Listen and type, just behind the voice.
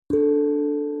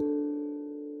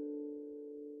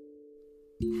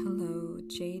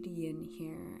Jade Yin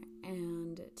here,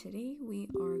 and today we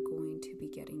are going to be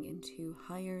getting into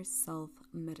higher self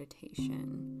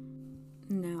meditation.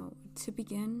 Now, to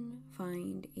begin,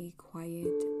 find a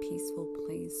quiet, peaceful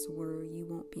place where you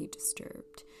won't be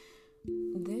disturbed.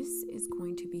 This is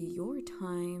going to be your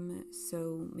time,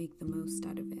 so make the most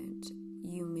out of it.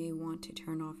 You may want to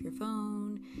turn off your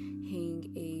phone,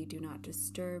 hang a do not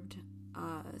disturb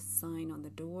sign on the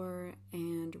door,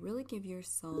 and really give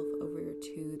yourself over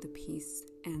to the peace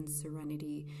and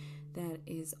serenity that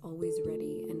is always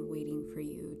ready and waiting for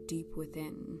you deep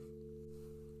within.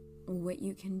 What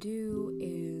you can do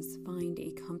is find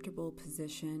a comfortable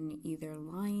position, either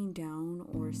lying down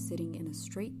or sitting in a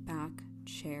straight back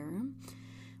chair.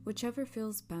 Whichever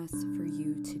feels best for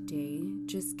you today,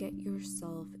 just get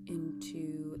yourself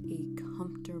into a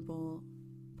comfortable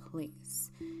place.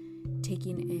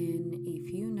 Taking in a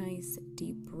few nice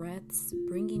deep breaths,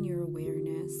 bringing your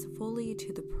awareness fully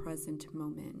to the present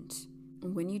moment.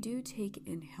 When you do take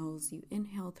inhales, you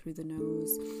inhale through the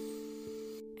nose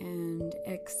and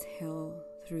exhale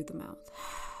through the mouth.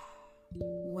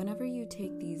 Whenever you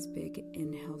take these big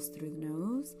inhales through the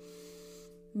nose,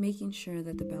 making sure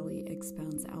that the belly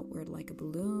expands outward like a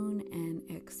balloon, and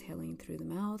exhaling through the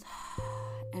mouth,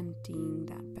 emptying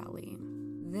that belly.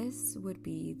 This would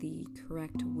be the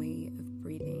correct way of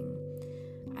breathing.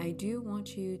 I do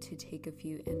want you to take a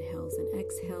few inhales and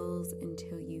exhales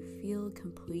until you feel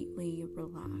completely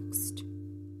relaxed.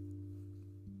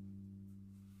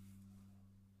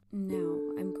 Now,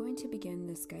 I'm going to begin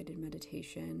this guided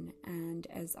meditation, and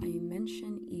as I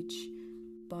mention each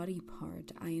body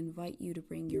part, I invite you to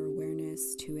bring your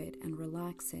awareness to it and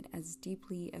relax it as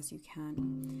deeply as you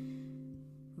can.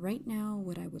 Right now,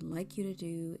 what I would like you to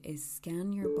do is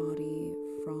scan your body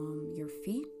from your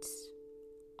feet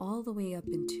all the way up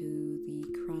into the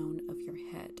crown of your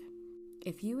head.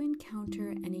 If you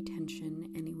encounter any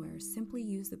tension anywhere, simply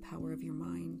use the power of your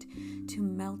mind to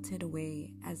melt it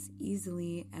away as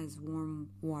easily as warm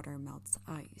water melts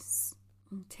ice.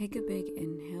 Take a big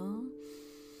inhale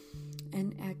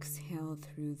and exhale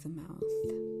through the mouth.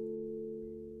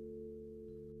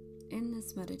 In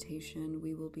this meditation,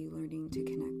 we will be learning to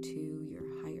connect to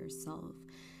your higher self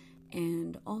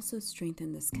and also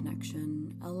strengthen this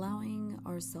connection, allowing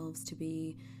ourselves to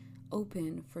be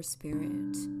open for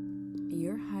spirit.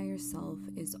 Your higher self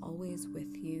is always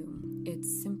with you.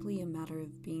 It's simply a matter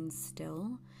of being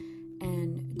still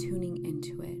and tuning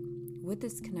into it. With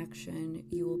this connection,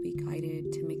 you will be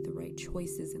guided to make the right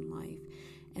choices in life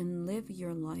and live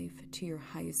your life to your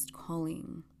highest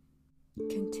calling.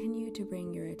 Continue to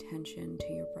bring your attention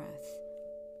to your breath,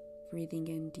 breathing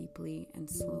in deeply and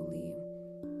slowly.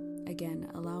 Again,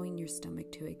 allowing your stomach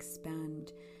to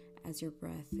expand as your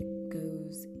breath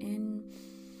goes in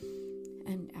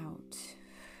and out.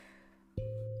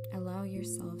 Allow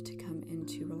yourself to come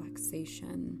into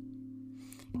relaxation.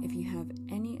 If you have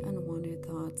any unwanted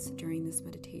thoughts during this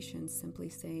meditation, simply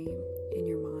say in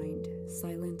your mind,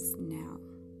 silence now.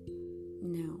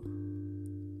 Now,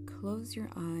 close your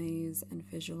eyes and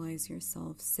visualize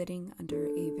yourself sitting under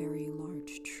a very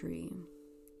large tree.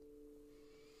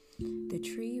 The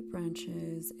tree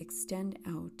branches extend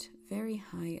out very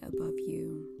high above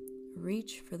you.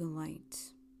 Reach for the light.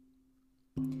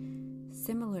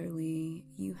 Similarly,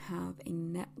 you have a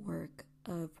network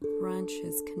of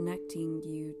branches connecting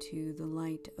you to the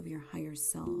light of your higher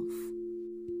self.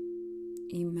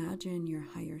 Imagine your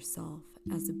higher self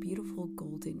as a beautiful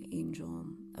golden angel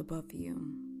above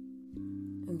you.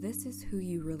 This is who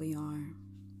you really are.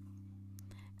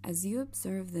 As you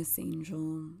observe this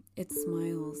angel, it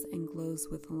smiles and glows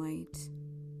with light.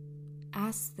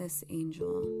 Ask this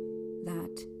angel,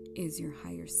 that is your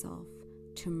higher self,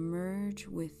 to merge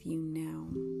with you now.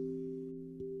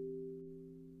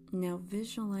 Now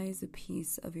visualize a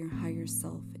piece of your higher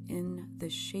self in the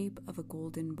shape of a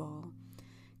golden ball,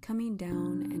 coming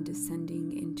down and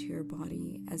descending into your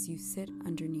body as you sit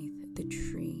underneath the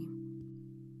tree.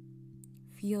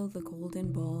 Feel the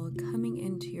golden ball coming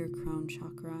into your crown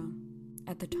chakra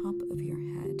at the top of your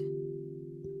head.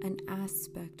 An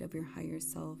aspect of your higher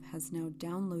self has now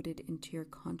downloaded into your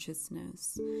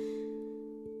consciousness.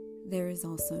 There is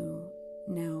also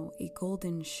now a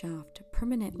golden shaft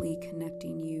permanently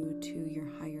connecting you to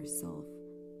your higher self.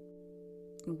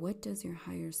 What does your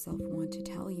higher self want to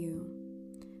tell you?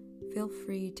 Feel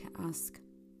free to ask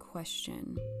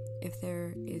question if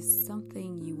there is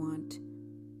something you want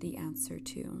the answer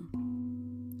to.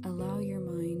 Allow your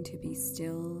mind to be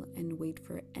still and wait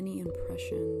for any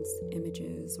impressions,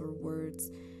 images, or words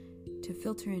to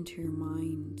filter into your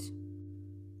mind.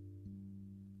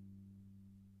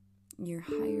 Your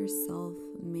higher self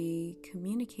may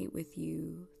communicate with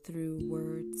you through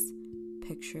words,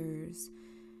 pictures,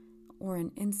 or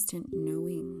an instant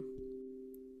knowing.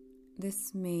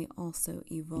 This may also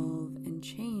evolve and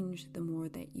change the more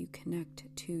that you connect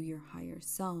to your higher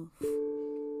self.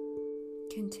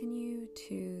 Continue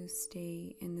to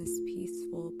stay in this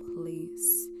peaceful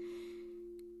place.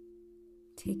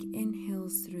 Take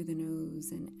inhales through the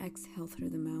nose and exhale through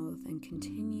the mouth, and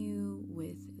continue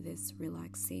with this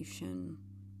relaxation.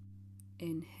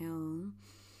 Inhale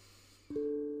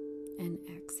and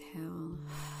exhale.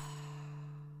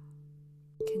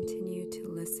 Continue to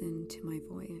listen to my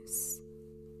voice.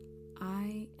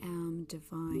 I am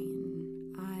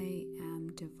divine. I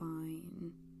am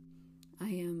divine. I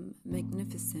am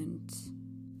magnificent.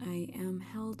 I am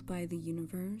held by the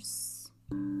universe.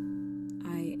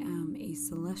 I am a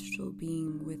celestial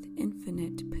being with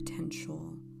infinite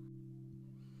potential.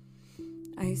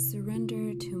 I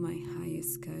surrender to my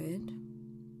highest good.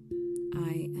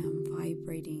 I am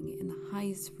vibrating in the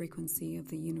highest frequency of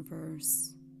the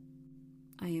universe.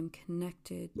 I am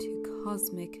connected to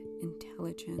cosmic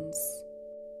intelligence.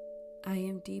 I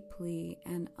am deeply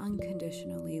and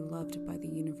unconditionally loved by the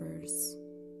universe.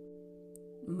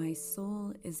 My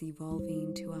soul is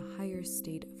evolving to a higher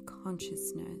state of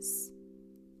consciousness.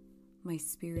 My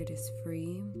spirit is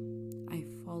free. I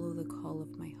follow the call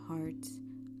of my heart.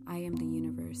 I am the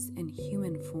universe in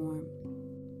human form.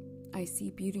 I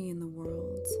see beauty in the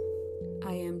world.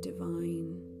 I am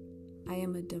divine. I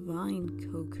am a divine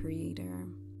co-creator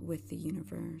with the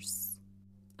universe.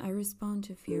 I respond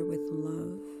to fear with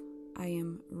love. I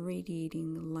am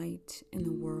radiating light in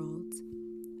the world.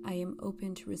 I am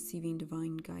open to receiving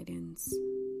divine guidance.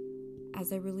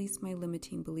 As I release my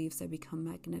limiting beliefs, I become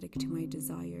magnetic to my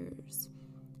desires.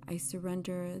 I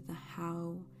surrender the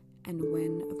how and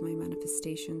when of my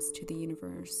manifestations to the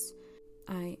universe.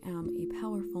 I am a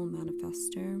powerful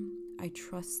manifester. I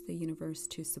trust the universe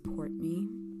to support me.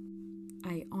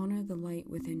 I honor the light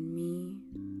within me.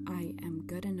 I am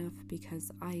good enough because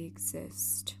I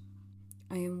exist.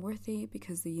 I am worthy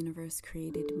because the universe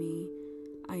created me.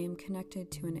 I am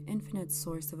connected to an infinite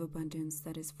source of abundance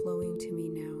that is flowing to me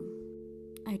now.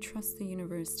 I trust the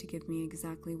universe to give me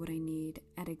exactly what I need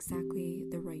at exactly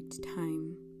the right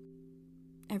time.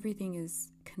 Everything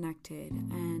is connected,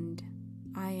 and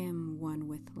I am one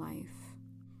with life.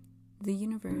 The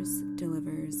universe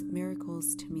delivers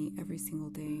miracles to me every single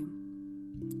day.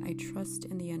 I trust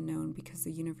in the unknown because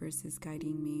the universe is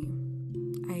guiding me.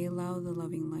 I allow the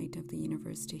loving light of the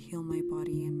universe to heal my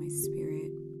body and my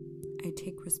spirit. I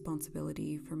take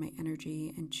responsibility for my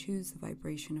energy and choose the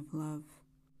vibration of love.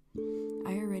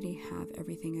 I already have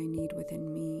everything I need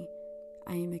within me.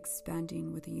 I am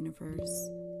expanding with the universe.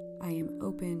 I am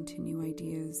open to new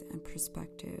ideas and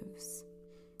perspectives.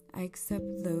 I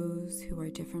accept those who are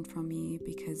different from me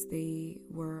because they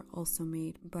were also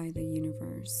made by the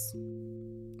universe.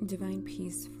 Divine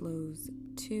peace flows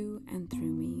to and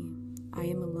through me. I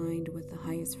am aligned with the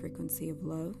highest frequency of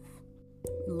love.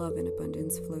 Love and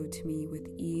abundance flow to me with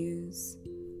ease.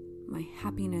 My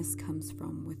happiness comes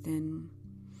from within.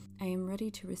 I am ready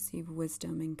to receive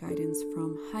wisdom and guidance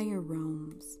from higher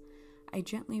realms. I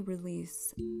gently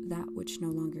release that which no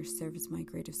longer serves my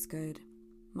greatest good.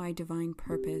 My divine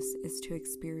purpose is to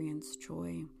experience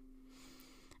joy.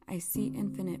 I see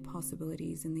infinite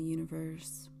possibilities in the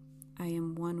universe. I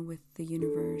am one with the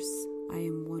universe. I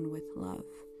am one with love.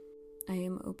 I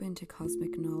am open to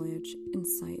cosmic knowledge,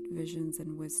 insight, visions,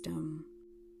 and wisdom.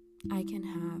 I can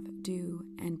have, do,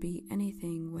 and be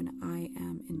anything when I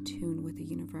am in tune with the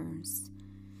universe.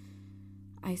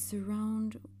 I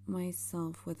surround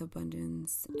myself with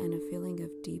abundance and a feeling of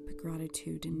deep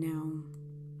gratitude now.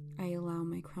 I allow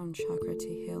my crown chakra to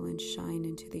heal and shine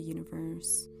into the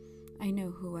universe. I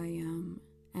know who I am,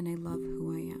 and I love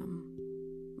who I am.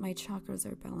 My chakras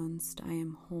are balanced. I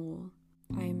am whole.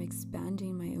 I am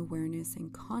expanding my awareness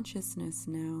and consciousness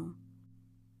now.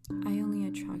 I only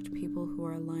attract people who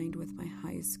are aligned with my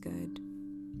highest good.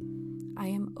 I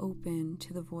am open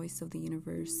to the voice of the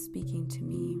universe speaking to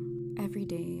me. Every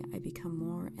day I become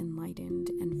more enlightened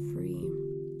and free.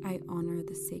 I honor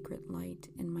the sacred light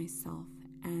in myself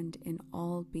and in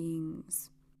all beings.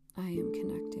 I am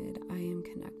connected. I am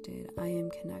connected. I am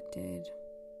connected.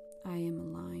 I am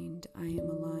aligned. I am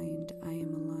aligned. I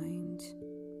am aligned.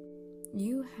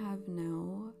 You have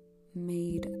now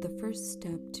made the first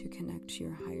step to connect to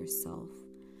your higher self.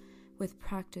 With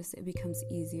practice, it becomes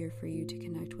easier for you to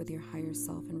connect with your higher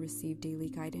self and receive daily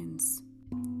guidance.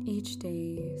 Each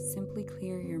day, simply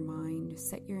clear your mind,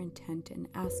 set your intent, and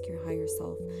ask your higher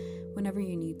self whenever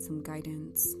you need some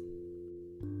guidance.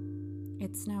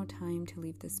 It's now time to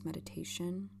leave this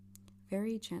meditation.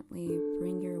 very gently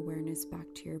bring your awareness back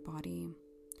to your body.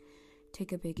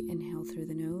 Take a big inhale through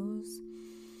the nose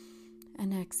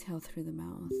and exhale through the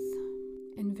mouth.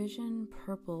 Envision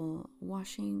purple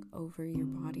washing over your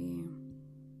body,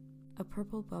 a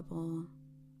purple bubble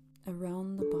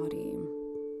around the body.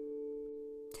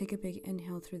 Take a big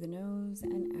inhale through the nose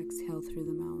and exhale through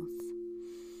the mouth.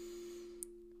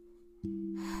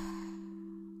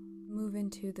 Move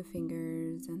into the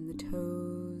fingers and the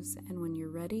toes, and when you're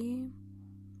ready,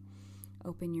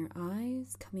 open your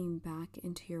eyes, coming back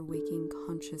into your waking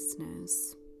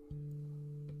consciousness.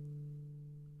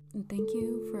 And thank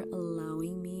you for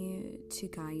allowing me to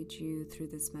guide you through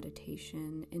this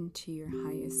meditation into your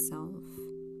highest self.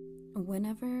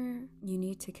 Whenever you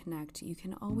need to connect, you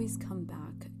can always come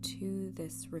back to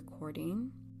this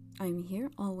recording. I'm here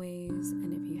always,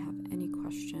 and if you have any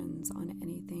questions on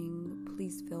anything,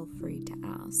 please feel free to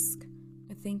ask.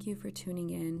 Thank you for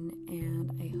tuning in,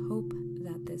 and I hope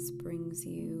that this brings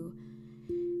you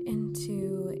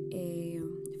into a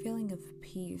feeling of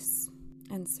peace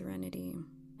and serenity,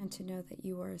 and to know that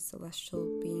you are a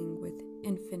celestial being with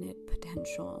infinite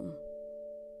potential.